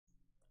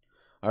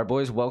Alright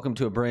boys, welcome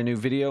to a brand new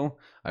video.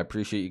 I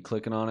appreciate you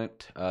clicking on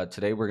it.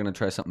 Today we're going to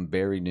try something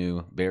very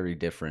new, very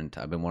different.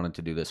 I've been wanting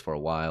to do this for a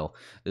while.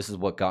 This is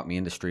what got me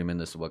into streaming.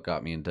 This is what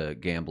got me into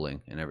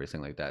gambling and everything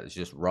like that. It's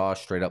just raw,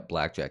 straight up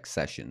blackjack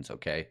sessions,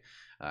 okay?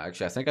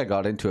 Actually, I think I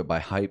got into it by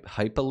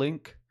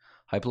Hyperlink.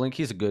 Hyperlink,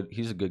 he's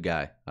a good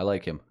guy. I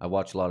like him. I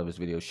watch a lot of his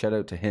videos. Shout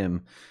out to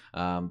him.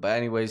 But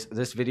anyways,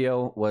 this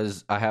video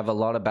was, I have a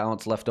lot of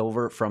balance left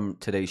over from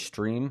today's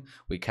stream.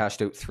 We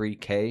cashed out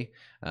 3K.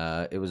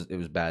 It was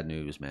bad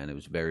news, man. It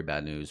was very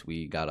bad news.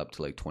 We got up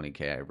to like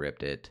 20K. I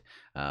ripped it.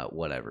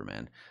 Whatever,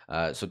 man.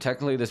 So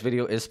technically this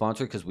video is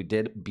sponsored because we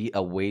did beat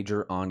a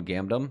wager on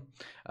Gamdom.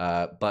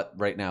 But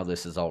right now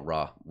this is all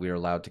raw. We are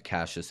allowed to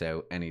cash this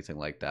out, anything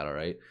like that, all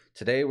right?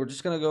 Today we're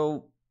just going to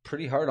go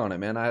pretty hard on it,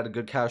 man. I had a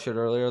good cash out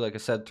earlier, like I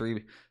said,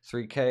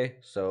 3K.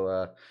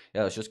 So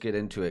yeah, let's just get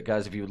into it,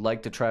 guys. If you would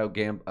like to try out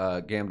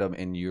Gamdom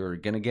and you're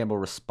gonna gamble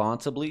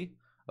responsibly,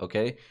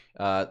 okay,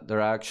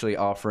 they're actually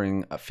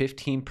offering a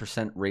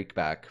 15% rake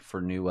back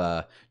for new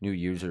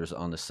users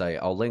on the site.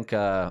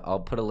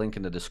 I'll put a link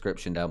in the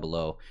description down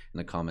below in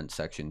the comment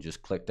section.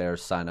 Just click there,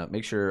 sign up.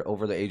 Make sure you're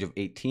over the age of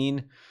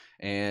 18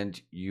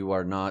 and you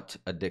are not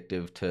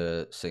addictive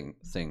to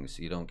things.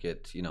 You don't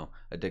get,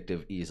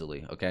 addictive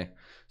easily, okay?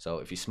 So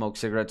if you smoke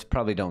cigarettes,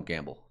 probably don't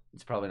gamble.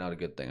 It's probably not a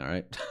good thing, all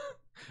right?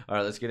 All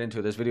right, let's get into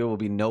it. This video will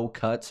be no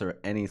cuts or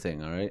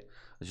anything, all right?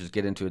 Let's just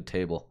get into a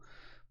table.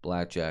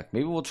 Blackjack.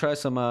 Maybe we'll try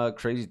some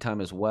crazy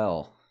time as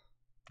well.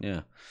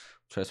 Yeah,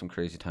 try some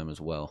crazy time as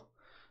well.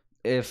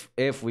 If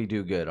we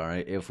do good, all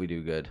right? If we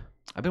do good.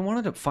 I've been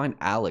wanting to find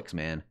Alex,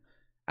 man.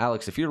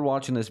 Alex, if you're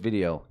watching this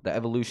video, the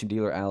evolution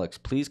dealer Alex,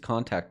 please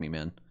contact me,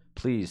 man.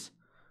 Please.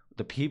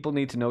 The people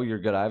need to know you're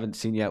good. I haven't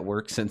seen you at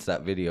work since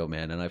that video,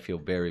 man, and I feel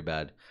very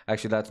bad.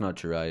 Actually, that's not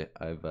true.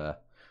 I've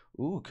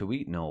ooh, could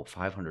we? No,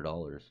 $500.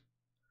 All right,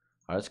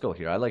 let's go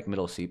here. I like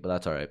middle seat, but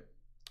that's all right.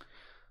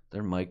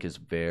 Their mic is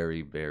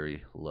very,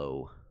 very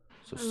low.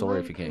 So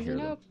sorry if you can't hear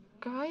them.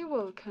 Guy,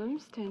 welcome.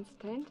 Stand.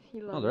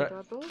 He Oh, they're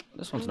double.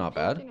 This one's not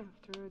bad.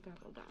 After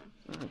double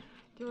down.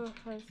 Dealer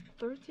has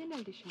 13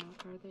 additional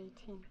card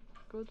 18.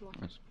 Good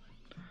luck. Nice.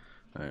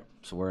 All right,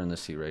 so we're in the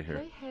seat right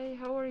here. Hey,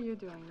 how are you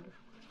doing?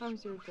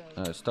 How's your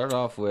day? Start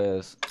off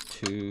with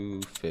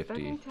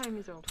 250. Time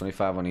is over.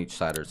 25 on each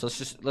sider. So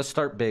let's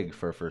start big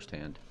for a first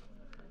hand.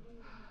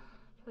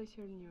 Place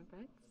your new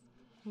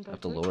bets. I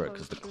have to lower it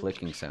because the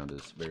clicking sound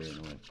is very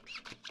annoying.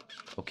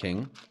 Oh,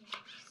 king.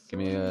 Give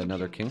me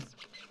another king.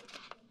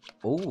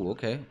 Oh,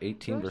 okay.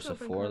 18 versus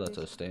 4. That's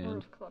a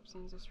stand.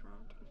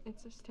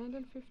 It's a stand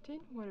on 15.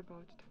 What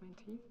about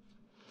 20?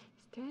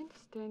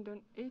 Stand on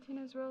 18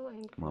 as well.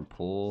 And come on,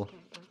 pull.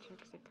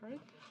 Card.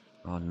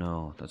 Oh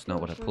no, that's not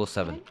what I pull.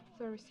 7.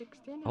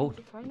 16, oh,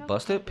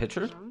 bust it,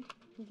 pitcher.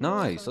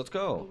 Nice, let's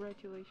go.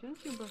 Congratulations,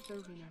 you both are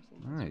winners.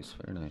 Nice,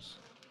 very nice.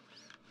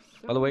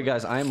 By the way,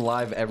 guys, I am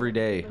live every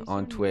day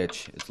on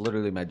Twitch. It's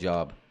literally my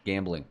job,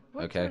 gambling.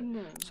 Okay,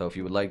 so if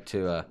you would like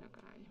to,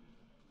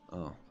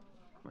 oh,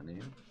 my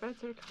name.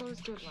 Better close.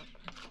 Good luck.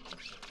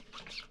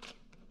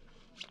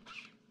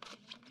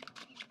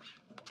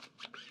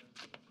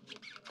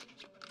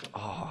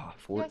 Oh,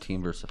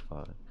 14 versus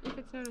 5. If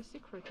it's not a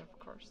secret, of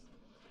course.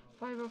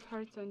 5 of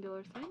hearts on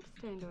dealer stand.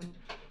 Stand on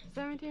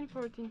 17,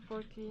 14,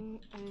 14,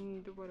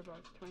 and what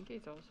about 20?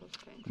 It's also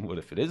stand. What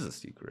if it is a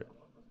secret?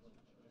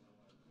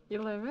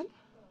 11?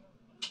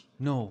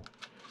 No.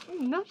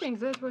 Nothing.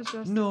 That was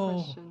just a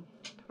question.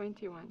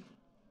 21.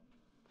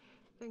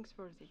 Thanks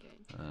for the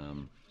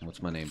game.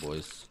 What's my name,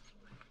 boys?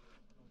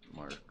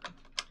 Mark.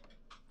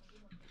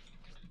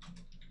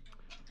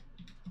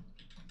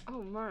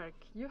 Oh, Mark,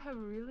 you have a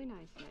really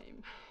nice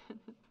name.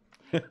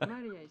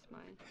 Maria is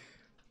mine.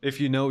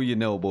 If you know, you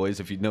know, boys.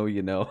 If you know,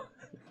 you know.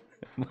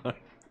 Bets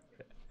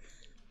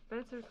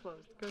are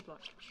closed. Good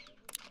luck.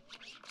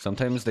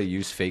 Sometimes they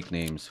use fake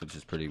names, which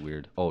is pretty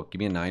weird. Oh, give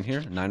me a 9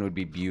 here. 9 would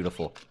be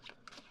beautiful.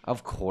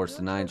 Of course,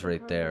 the 9's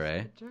right there,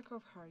 eh? Jack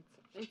of hearts.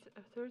 It's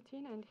a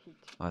 13 and heat.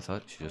 Oh, I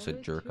thought she just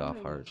said jerk off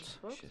hearts.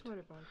 Shit.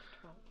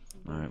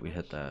 All right, we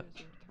hit that.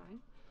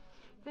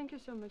 Thank you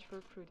so much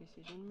for pro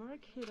decision. Mark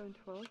hit on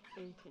 12,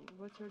 18.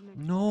 What's your next?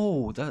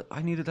 No,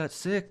 I needed that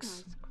 6.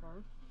 Nice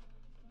score.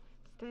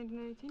 Stand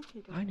 19,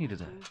 hit on I needed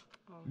that.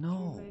 Oh,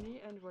 no. Too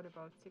many, and what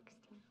about 16?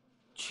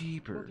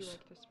 Jeepers. Would you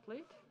like to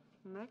split?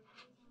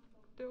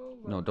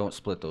 No, don't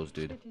split those,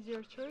 dude. It is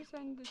your choice,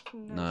 and it's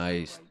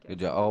nice. Good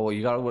job. Oh, well,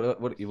 you got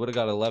what? You would have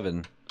got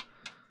 11.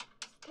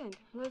 Stand.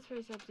 Let's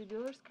raise up the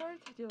dealer's card.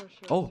 Dealer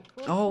shows.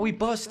 Oh, we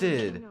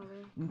busted.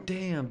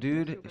 Damn,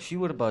 dude. She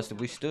would have busted.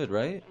 We stood,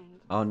 right?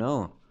 Oh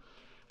no.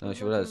 No,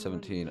 she would have had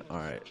 17. All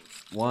right.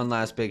 One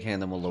last big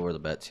hand, then we'll lower the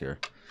bets here.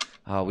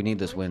 Oh, we need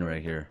this win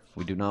right here.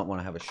 We do not want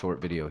to have a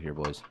short video here,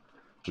 boys.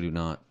 We do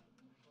not.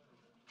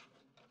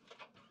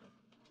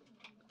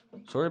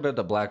 Sorry about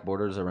the black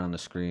borders around the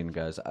screen,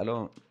 guys. I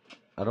don't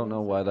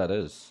know why that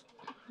is.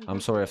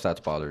 I'm sorry if that's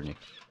bothering you.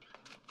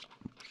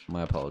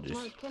 My apologies.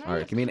 All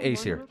right, give me an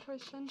ace here.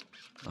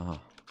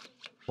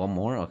 One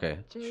more? Okay,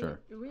 sure.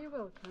 We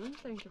welcome.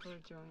 Thank you for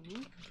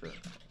joining. Sure.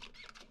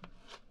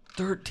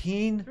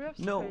 13?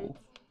 No.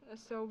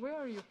 So where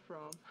are you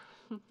from?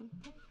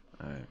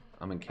 Alright,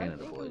 I'm in I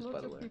Canada, think boys, by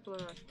lots the of way. people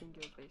are asking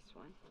you this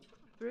one.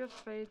 Three of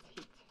spades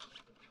hit.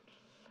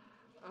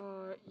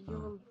 You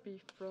will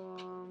be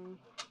from.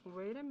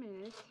 Wait a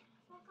minute.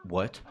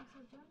 What?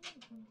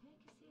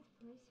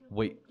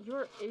 Wait.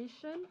 You're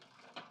Asian?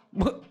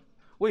 What?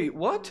 Wait,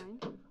 what?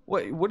 9.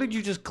 Wait, what did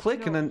you just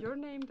click No, and then... your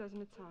name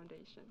doesn't sound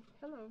Asian.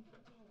 Hello.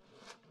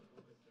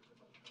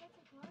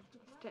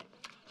 Stand.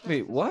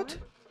 Wait, what?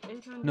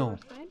 $800 No.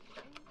 stand.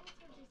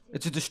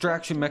 It's a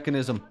distraction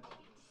mechanism.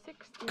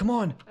 60. Come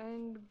on.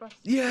 And bust.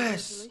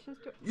 Yes.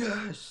 Congratulations to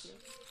Yes.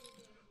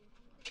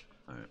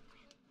 Alright.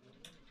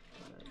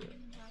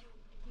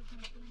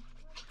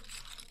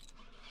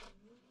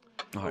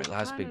 Alright,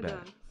 last big bet.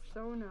 Canada.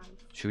 So nice.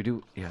 Should we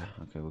do... Yeah,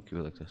 okay, we'll keep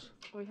it like this.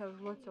 We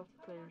have lots of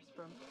players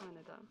from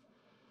Canada.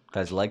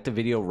 Guys, like the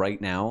video right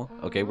now.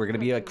 Okay, we're going to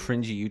be a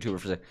cringy YouTuber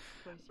for a second.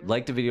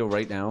 Like the video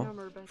right now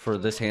for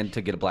this hand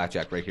to get a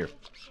blackjack right here.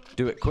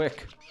 Do it,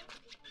 quick.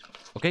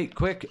 Okay,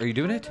 quick. Are you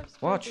doing it?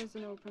 Watch.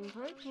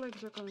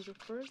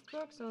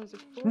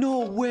 No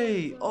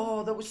way.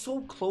 Oh, that was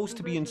so close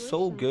to being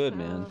so good,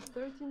 man.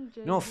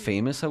 You know how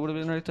famous I would have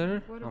been right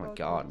there? Oh my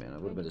god, man. I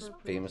would have been as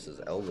famous as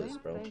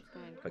Elvis, bro.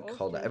 If I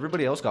called that.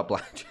 Everybody else got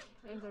blackjack.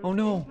 Oh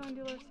no.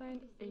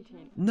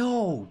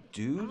 No,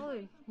 dude.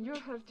 Ollie, you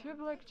have 2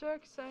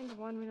 blackjacks and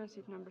 1 winner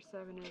seat number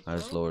 7 as I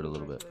just lowered a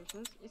little bit.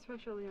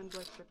 Especially on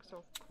blackjack, so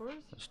of course.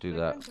 Let's do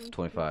that.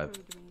 25.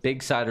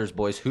 Big siders,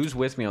 boys. Who's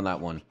with me on that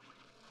one?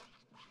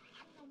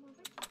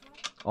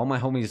 All my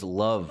homies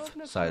love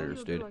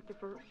ciders, dude.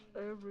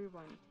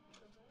 Everyone.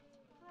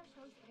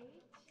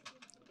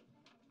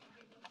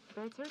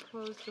 Bets are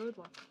closed. Good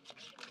luck.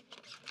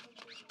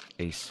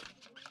 Ace.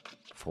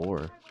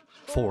 4.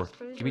 4.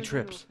 Give me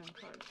trips.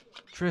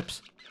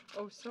 Trips.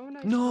 Oh, so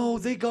nice. No,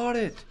 they got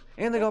it.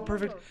 And they got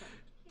perfect.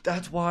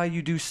 That's why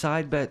you do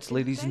side bets,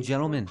 ladies and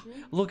gentlemen.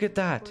 Look at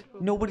that.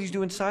 Nobody's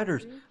doing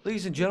siders.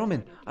 Ladies and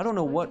gentlemen, I don't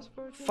know what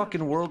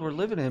fucking world we're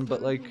living in,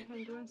 but like,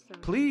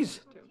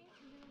 please.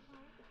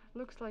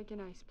 Looks like a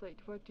nice plate.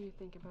 What do you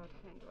think about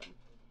hand one?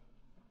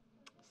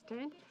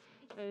 Stand.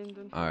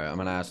 And alright, I'm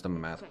going to ask them a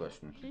math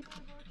question.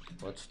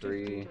 What's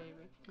 3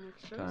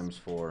 times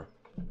 4?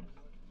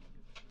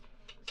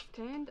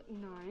 Stand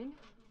 9.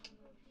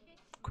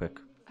 Quick.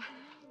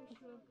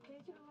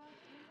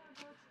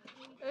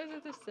 Is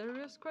it a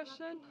serious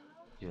question?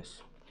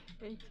 Yes.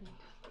 18.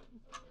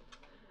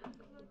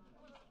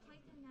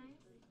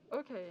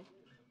 Okay.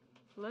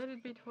 Let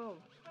it be 12.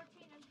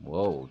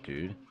 Whoa,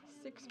 dude.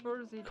 6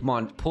 for Z. Come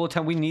on, pull a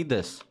 10. We need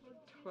this.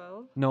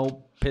 12.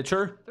 No.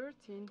 Pitcher?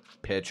 13.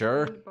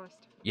 Pitcher? And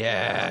bust.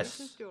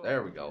 Yes.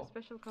 There we go.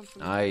 Special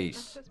compliment. Nice.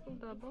 Successful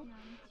double.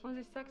 On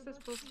the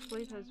successful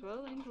split as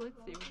well. And let's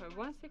see. We have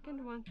 1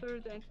 second, 1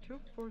 third, and 2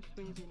 4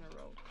 swings in a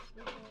row.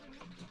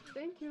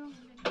 Thank you.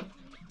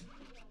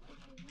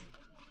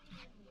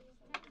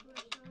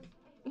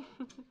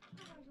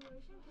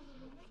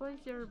 Place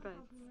your bets.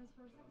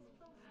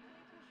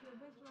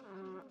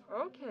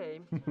 Okay.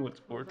 What's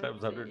 4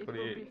 times Let's see,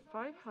 128? It will be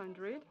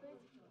 500.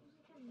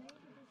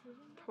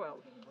 12.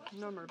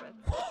 No more bets.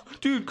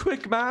 Dude,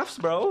 quick maths,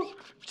 bro.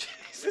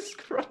 Jesus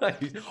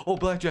Christ. Oh,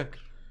 blackjack.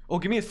 Oh,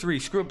 give me a 3.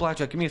 Screw it,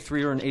 blackjack. Give me a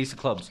 3 or an ace of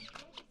clubs.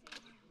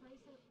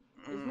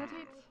 Isn't it?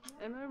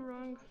 Am I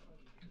wrong?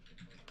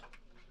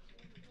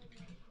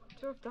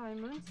 2 of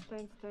diamonds,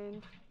 10,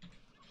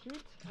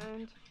 hit,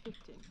 and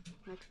 15.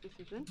 Next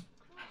decision.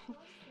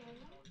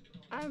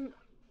 I'm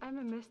a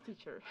math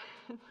teacher.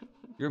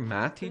 You're a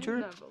math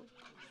teacher? Double.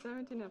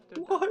 17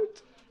 after What?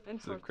 that. And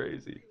So 14.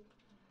 crazy.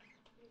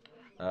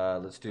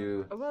 Let's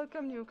do A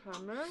welcome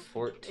newcomer.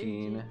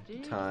 14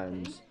 AGG,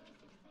 times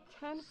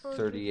 10 for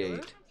 38.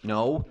 dessert,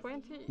 No.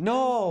 20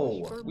 No.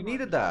 and push for We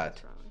needed mark that.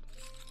 this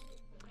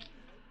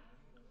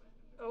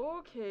round.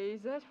 Okay,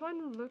 that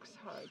one looks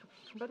hard,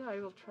 but I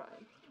will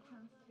try.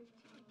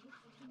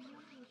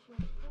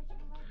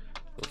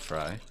 We'll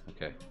try.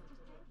 Okay.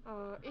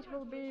 It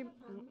will be.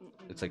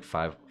 It's like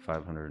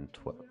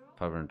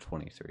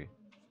 523.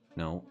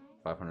 No,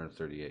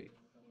 538.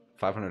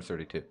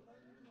 532.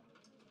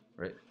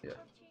 Right? Yeah.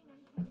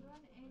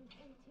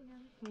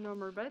 No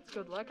more bets.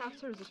 Good luck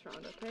after this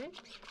round, okay?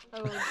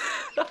 I will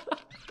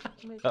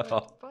make my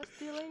Oh. bus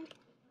dealing.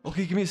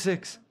 Okay, give me a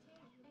 6.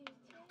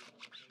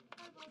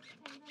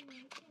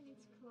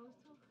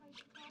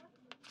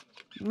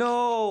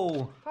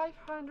 No.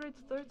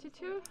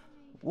 532.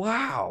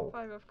 Wow.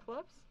 5 of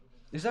clubs.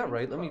 Is that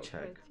right? Let me 12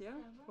 check. bets, yeah.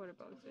 What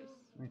about this?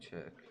 Let me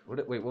check.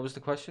 Wait, what was the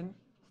question?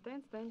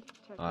 Stand.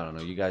 Check. I don't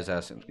know. You guys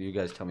ask. You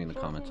guys tell me in the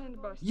 14 comments.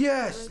 and bust.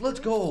 Yes, let's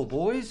go,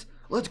 boys.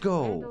 Let's And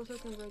go. also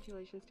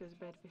congratulations to his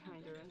bet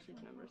behind her and seat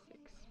number 6.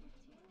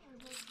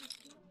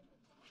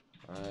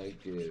 I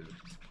give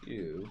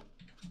you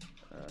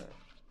a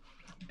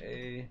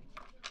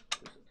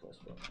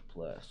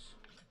plus.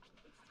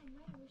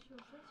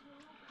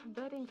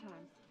 Betting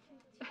time.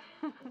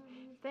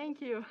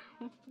 Thank you.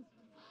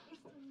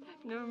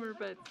 No more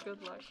bets.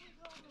 Good luck.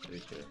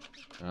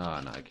 Oh,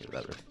 no, I gave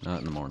that. Not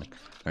in the morning.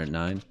 All right,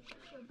 9.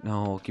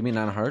 No, give me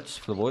 9 of hearts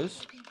for the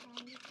boys.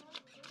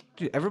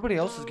 Dude, everybody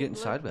else is getting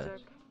side bets.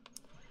 Blackjack.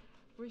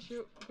 Wish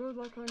you good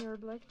luck on your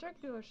blackjack.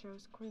 Dealer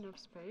shows queen of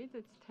spades.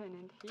 It's 10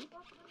 and hit.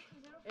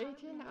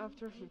 18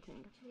 after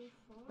hitting.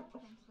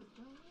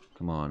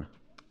 Come on.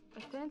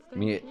 A stand, Give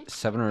me hit.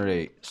 7 or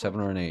 8. 7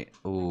 or an 8.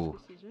 Ooh.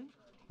 Decision.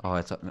 Oh,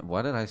 I thought.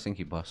 Why did I think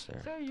he bust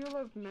there? So you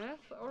love math,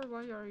 or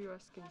why are you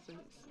asking this?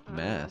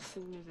 Math.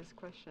 Asking me these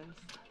questions.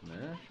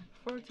 Math.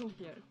 14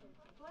 here.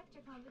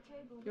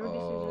 Your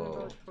decision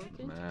about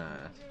 14?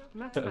 Math. I'm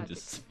Mathematics.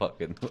 just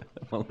fucking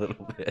a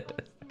little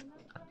bit.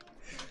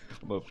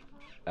 I'm a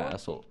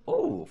asshole.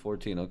 Oh,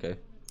 14. Okay.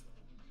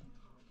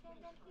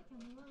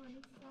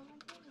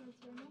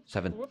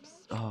 7. Whoops.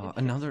 Oh, It's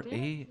another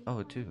 16. 8. Oh,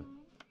 a 2.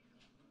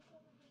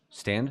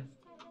 Stand.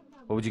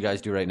 What would you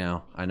guys do right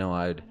now? I know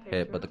I'd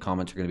hit, but the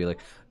comments are gonna be like,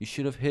 "You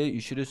should have hit.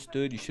 You should have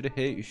stood. You should have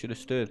hit. You should have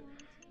stood."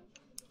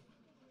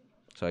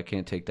 So I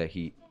can't take that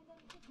heat.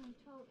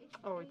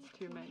 Oh, it's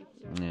too many.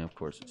 Yeah, of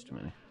course it's too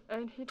many.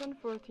 And hit on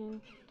 14,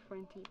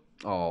 20.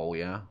 Oh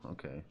yeah.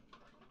 Okay.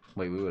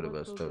 Wait, we would have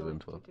What stood would you in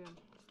like 12. to do?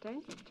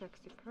 Stand, checks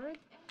the card.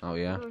 Oh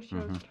yeah. Dealer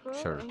shows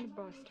 12 Sure. and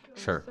bust.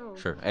 Sure. So,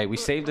 Sure. Hey, we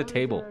for saved the all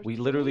table. there We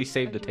to literally do,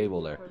 saved the I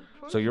table make there. card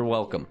push, So you're you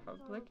welcome.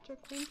 have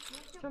blackjack queen.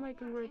 So my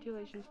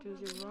congratulations to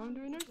the round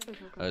winners.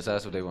 Let's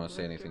ask if they want to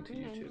say anything to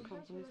YouTube.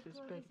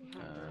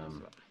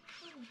 YouTube.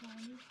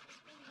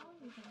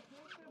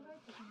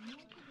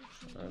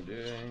 I'm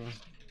doing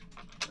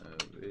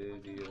a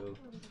video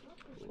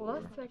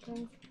Last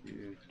seconds.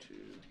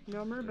 YouTube.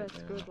 No more bets.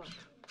 now. Good luck.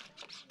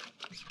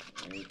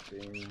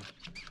 Anything you...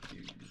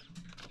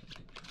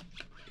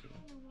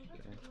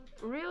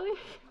 Really?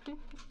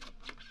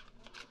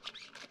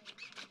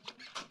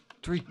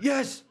 3.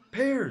 Yes!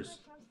 Pairs!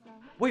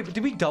 Wait, but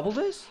did we double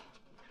this?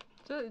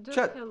 Just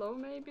Chat. hello,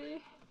 maybe.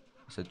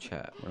 I said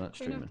chat. We're not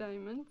Queen of streaming.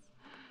 diamonds.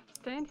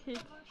 Stand hit.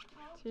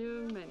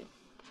 Too many.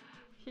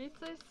 Hit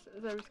this.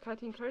 There is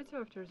cutting cards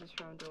after this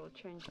round. We'll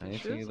change the Anything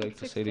shoes. you'd like It's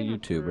to say to 16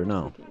 YouTube after or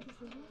no? hitting.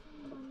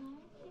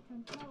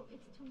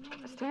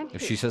 Stand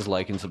If hit. she says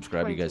like and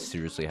subscribe, you guys 20.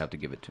 seriously have to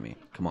give it to me.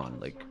 Come on,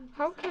 like.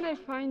 How can I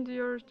find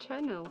your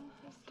channel?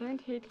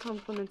 Stand hit,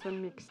 compliments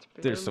and mixed.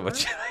 There's so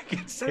much I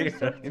can say.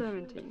 There's Right?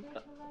 17.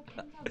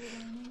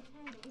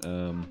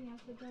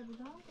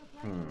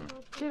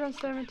 Hit on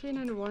 17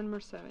 and one more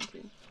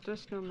 17.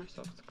 Just no more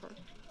soft score.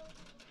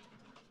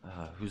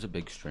 Who's a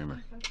big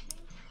streamer?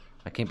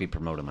 I can't be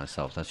promoting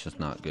myself. That's just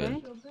not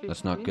good.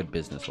 That's not good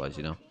business-wise,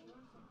 you know?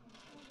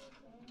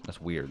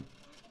 That's weird.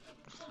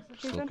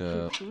 Just Hit on look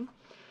up. 15.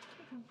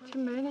 Too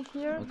many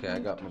here. Okay, I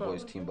got my 12.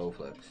 boys Team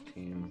Bowflex.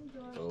 Team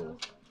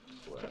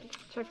Bowflex.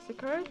 Checks the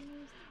card.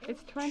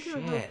 It's 20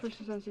 with Shit.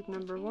 pushes on seat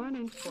number 1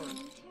 and 4.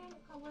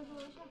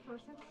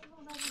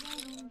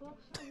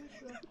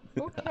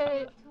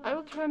 Okay, I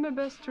will try my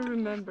best to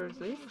remember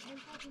this.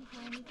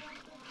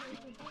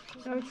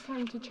 Now it's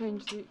time to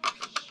change the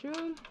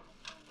shoe.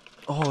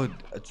 Oh,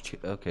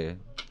 okay.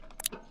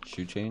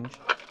 Shoe change.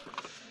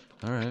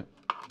 All right,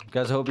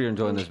 guys. I hope you're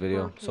enjoying this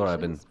video. Sorry,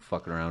 I've been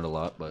fucking around a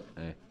lot, but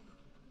hey,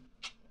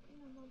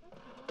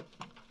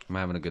 I'm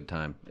having a good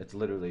time. It's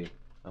literally,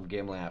 I'm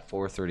gambling at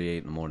 4:38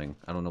 in the morning.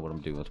 I don't know what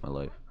I'm doing with my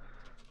life.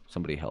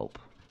 Somebody help.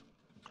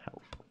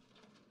 Help.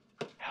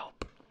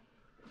 Help.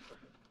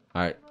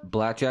 All right,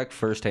 blackjack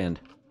first hand.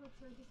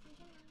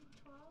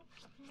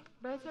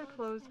 Bets are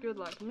closed. Good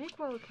luck. Mick,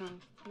 welcome.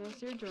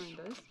 Nice you joined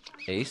us.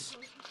 Ace.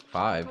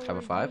 5. Have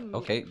a 5.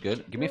 Okay,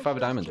 good. Give me 5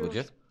 of diamonds, would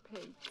you?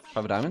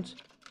 5 of diamonds.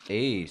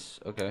 Ace.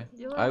 Okay.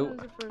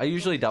 I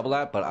usually double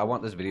that, but I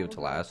want this video to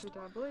last.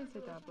 Double is a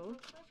double.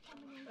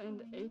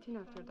 And 18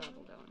 after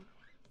double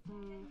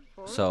down.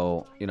 4.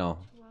 So, you know,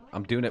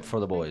 I'm doing it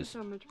for the boys.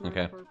 So much more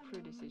Okay. for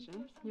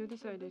pre-decision. You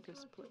decided to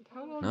split.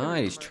 How old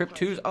Nice. Trip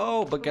 2s.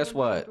 Oh, but guess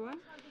what?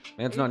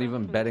 Man's not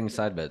even betting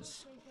side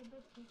bets.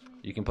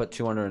 You can put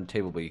 200 on the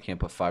table, but you can't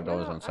put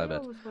 $5 on side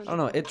bets. I don't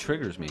know. It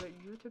triggers me.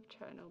 YouTube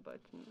channel, but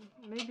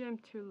maybe I'm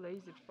too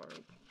lazy for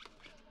it.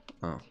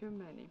 Oh. Too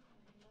many.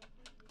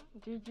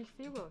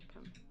 GGC,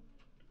 welcome.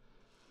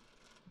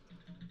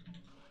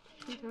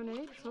 Hit on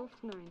 8,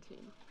 soft 19.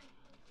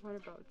 What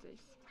about this?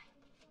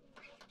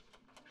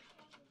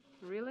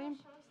 Really?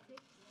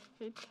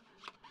 Hit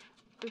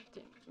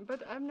 15.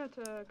 But I'm not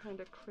a kind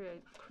of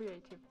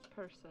creative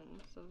person,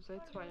 so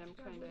that's why I'm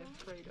kind of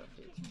afraid of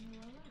it.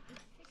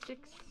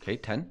 6. Okay,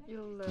 10.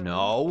 11,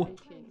 No.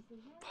 18.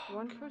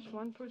 One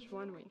push,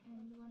 one win.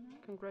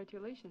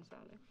 Congratulations,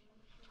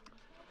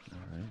 Ale.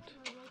 Alright.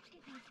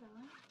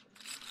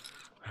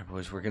 Alright,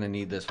 boys, we're going to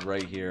need this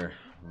right here.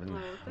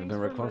 We've been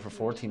recording for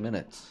 14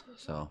 minutes.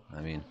 So,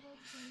 I mean,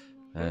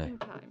 hey.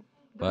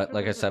 But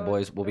like I said,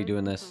 boys, we'll be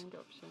doing this.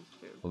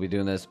 We'll be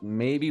doing this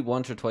maybe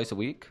once or twice a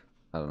week.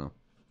 I don't know.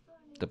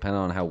 Depending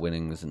on how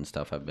winnings and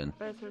stuff have been.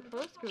 Better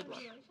close, good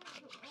luck.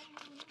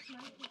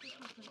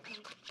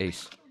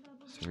 Ace.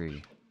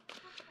 3.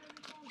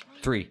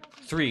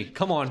 3.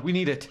 Come on, we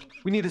need it.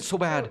 We need it so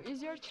bad. So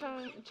is your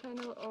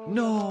channel all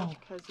No.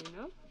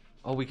 casino?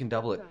 Oh, we can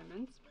double it.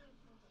 Diamonds.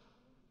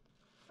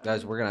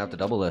 Guys, we're going to have to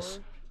double this.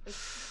 It's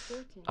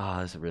 13.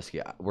 Ah, this is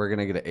risky. We're going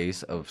to get an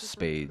ace of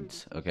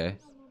spades, okay?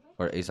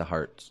 Or ace of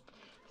hearts.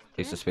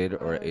 Ace of spade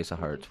or ace of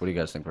hearts. What do you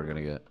guys think we're going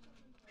to get?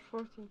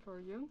 14 for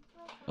you.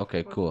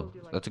 Okay, What cool. would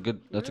you like That's a to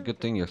good. That's a hear? good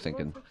thing you're Lots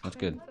thinking. of That's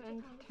good. tens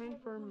and 10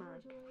 for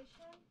Mark.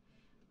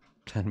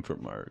 10 for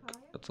Mark.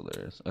 That's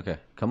hilarious. Okay,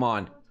 come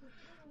on.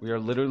 We are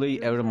literally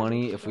Here's out of a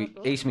money if we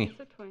double, ace me. it's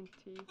a 20.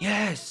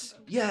 Yes,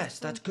 yes,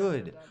 that's 20 for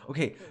good. double.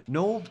 Okay,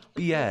 no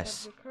We have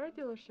BS. the card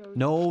dealer shows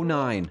No 4,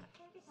 9.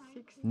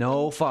 16,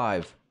 No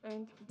 5.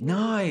 and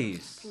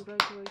Nice.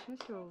 congratulations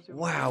to all your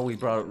Wow, winners. we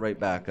brought it right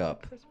back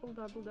up. Successful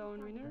double down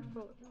winner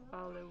for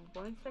all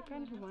 1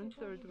 second,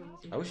 1/3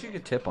 wins. I wish you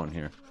could tip on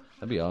here.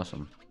 That'd be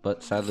awesome.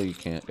 But sadly you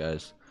can't,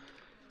 guys.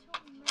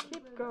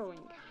 Keep going.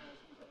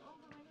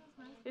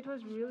 It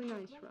was really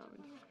nice round.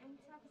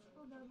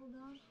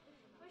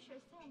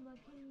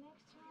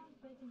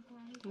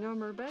 No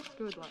more bets,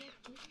 good luck.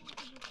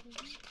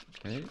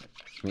 Okay,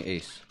 give me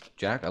ace.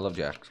 Jack, I love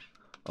jacks.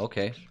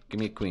 Okay, give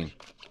me a queen.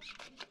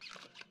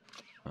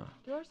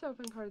 Yours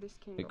open card is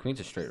king. Wait, of queen's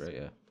a clubs. straight, right?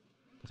 Yeah.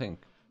 I think.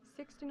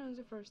 16 on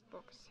the first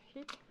box.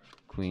 Hit.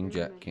 Queen, Two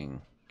jack, remain.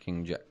 king.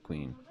 King, jack,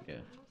 queen. Yeah.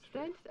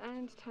 Stand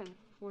and 10.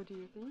 What do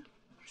you think?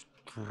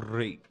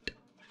 Great.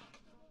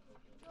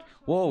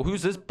 Whoa,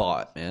 who's this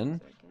bot, man?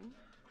 Second.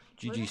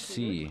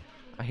 GGC.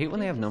 I hate when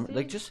they have numbers.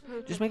 Like, just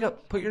make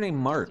up. Put your name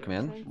Mark,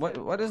 man.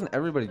 Why doesn't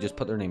everybody just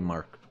put their name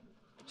Mark?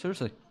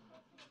 Seriously.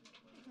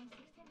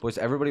 Boys,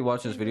 everybody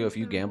watch this video. If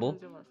you gamble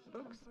The last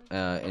box.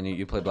 and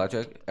you play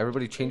blackjack,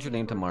 everybody change your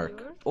name to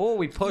Mark. Oh,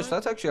 we pushed.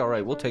 That's actually all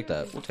right. We'll take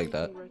that. We'll take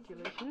that.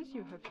 Congratulations,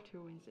 you have 2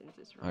 wins in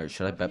this round. All right,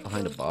 should I bet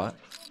behind a bot?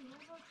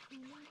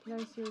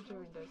 Nice you joined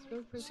us.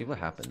 Feel free See to what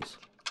text. happens.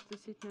 The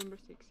seat number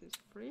 6 is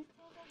free.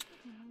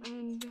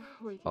 And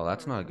wait. Oh,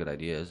 that's not a good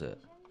idea, is it?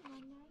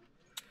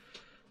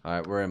 All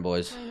right, we're in,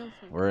 boys.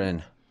 We're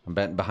in. I'm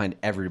betting behind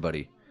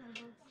everybody.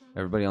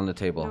 Everybody on the No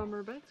table.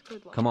 more bets,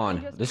 good luck. Come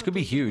on. Yes, This could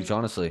be participate. huge,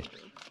 honestly.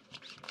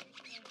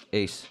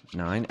 Ace,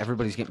 9.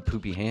 Everybody's getting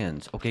poopy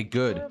hands. Okay,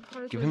 good. Four of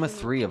hearts Give him a was an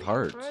 3 of open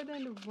hearts. card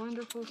and a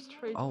wonderful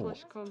straight Oh.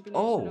 flush combination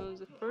Oh. on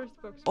the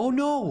first box. Oh,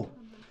 no.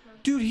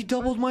 Dude, he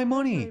doubled my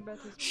money. Three bet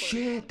is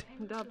Shit.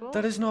 closed. Double,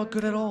 That is not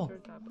good at all. after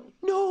double.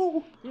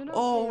 No. You know,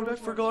 Oh, players I have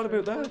forgot straight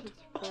about flush, that.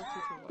 it's 40 to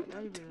 1. I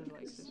really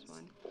like this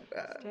one.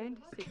 Stand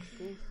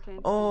 16,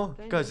 stand, Oh,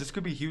 stand, guys, this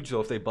could be huge,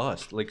 though, if they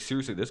bust. Like,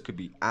 seriously, this could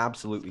be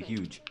absolutely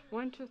huge.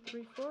 1, 2,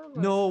 3, 4.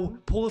 No. welcome.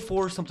 Pull a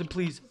 4 or something,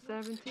 please.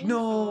 17.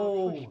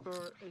 No. Push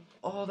for a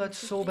Oh, that's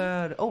so 50.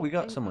 bad. Oh, we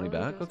got And some money all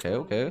back. just Okay,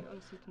 okay. on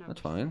seat number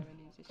That's fine. 7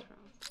 in this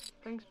round.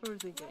 Thanks for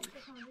the game.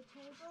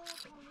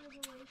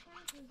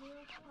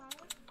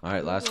 All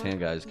right, last hand,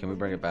 guys. Can we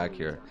bring it back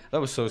here? That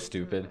was so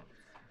stupid.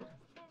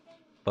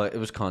 But it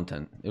was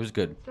content. It was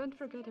good. Don't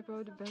forget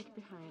about the back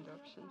behind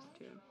options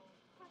too.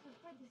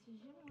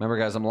 Remember,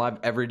 guys, I'm live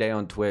every day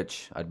on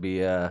Twitch. I'd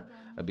be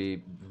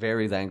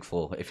very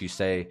thankful if you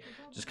say,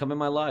 just come in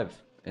my live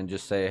and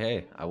just say,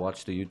 hey, I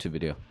watched a YouTube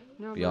video.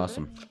 No Be more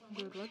awesome. bets.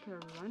 Good luck,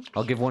 everyone.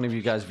 I'll give one of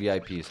you guys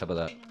VIPs. How about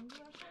that?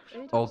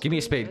 8 Oh, of give me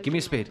a spades spade. Give me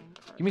a as spade. an open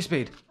card. Give me a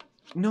spade.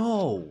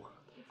 No.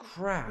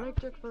 Crap.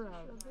 Blackjack for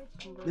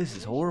all. This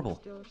is horrible.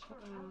 Dealer's,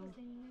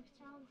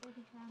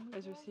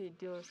 as you see,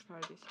 dealer's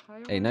card is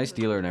higher. Hey, nice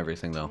dealer and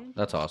everything, though.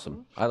 That's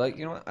awesome. I like,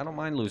 you know what? I don't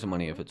mind losing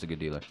money if it's a good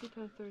dealer.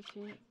 13,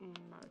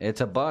 Mark.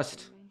 It's a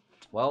bust.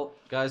 Well,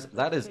 guys,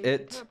 that is Face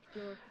it. top,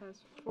 dealer has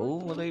Oh,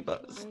 14 they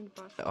bust. and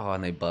bust. Oh,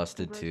 and they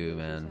busted too,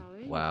 man. Congratulations,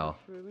 Ali. Wow.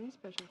 You have 3 wins,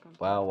 special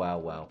compliment Wow, for wow,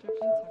 wow. Blackjack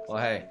and Well,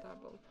 hey. successful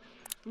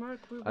double. Mark,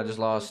 we I just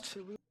will lost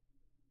post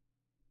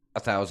the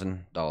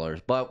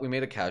 $1,000, but we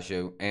made a cash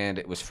out and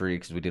it was free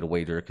because we did a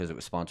wager because it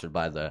was sponsored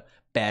by the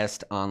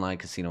best online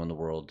casino in the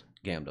world,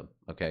 Gamdom.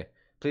 Okay,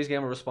 please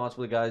gamble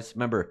responsibly, guys.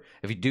 Remember,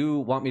 if you do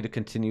want me to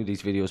continue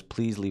these videos,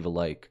 please leave a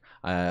like.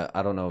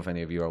 I don't know if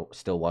any of you are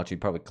still watching. You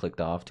probably clicked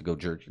off to go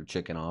jerk your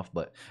chicken off,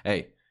 but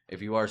hey,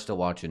 if you are still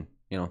watching,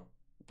 you know,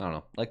 I don't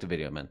know, like the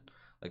video, man.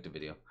 Like the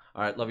video.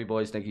 All right, love you,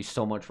 boys. Thank you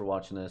so much for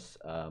watching this.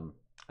 I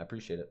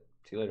appreciate it.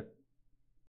 See you later.